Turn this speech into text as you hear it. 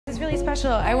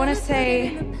special. I want to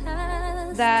say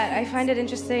that I find it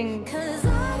interesting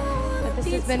that this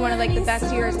has been one of like the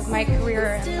best years of my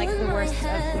career and like the worst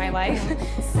of my life.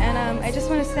 And I just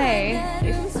want to say,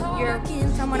 if you're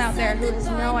someone out there who has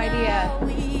no idea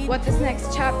what this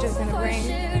next chapter is going to bring,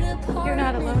 you're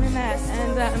not alone in that.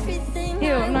 And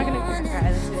ew, I'm not going to cry.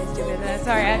 That's really stupid.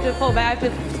 Sorry, I have to pull back. I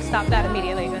have to stop that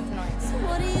immediately. That's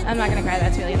annoying. I'm not going to cry.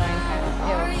 That's really annoying.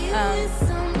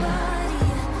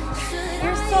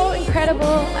 You're so incredible.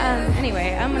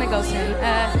 Anyway, I'm going to go soon.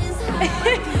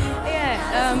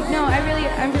 No, I'm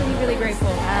really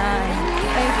grateful.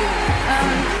 Thank you.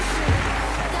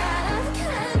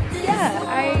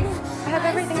 I have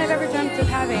everything I've ever dreamt of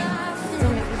having.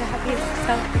 It'll make me the happiest.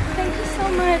 So, thank you so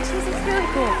much. This is really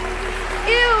cool.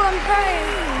 Ew, I'm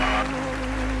crying.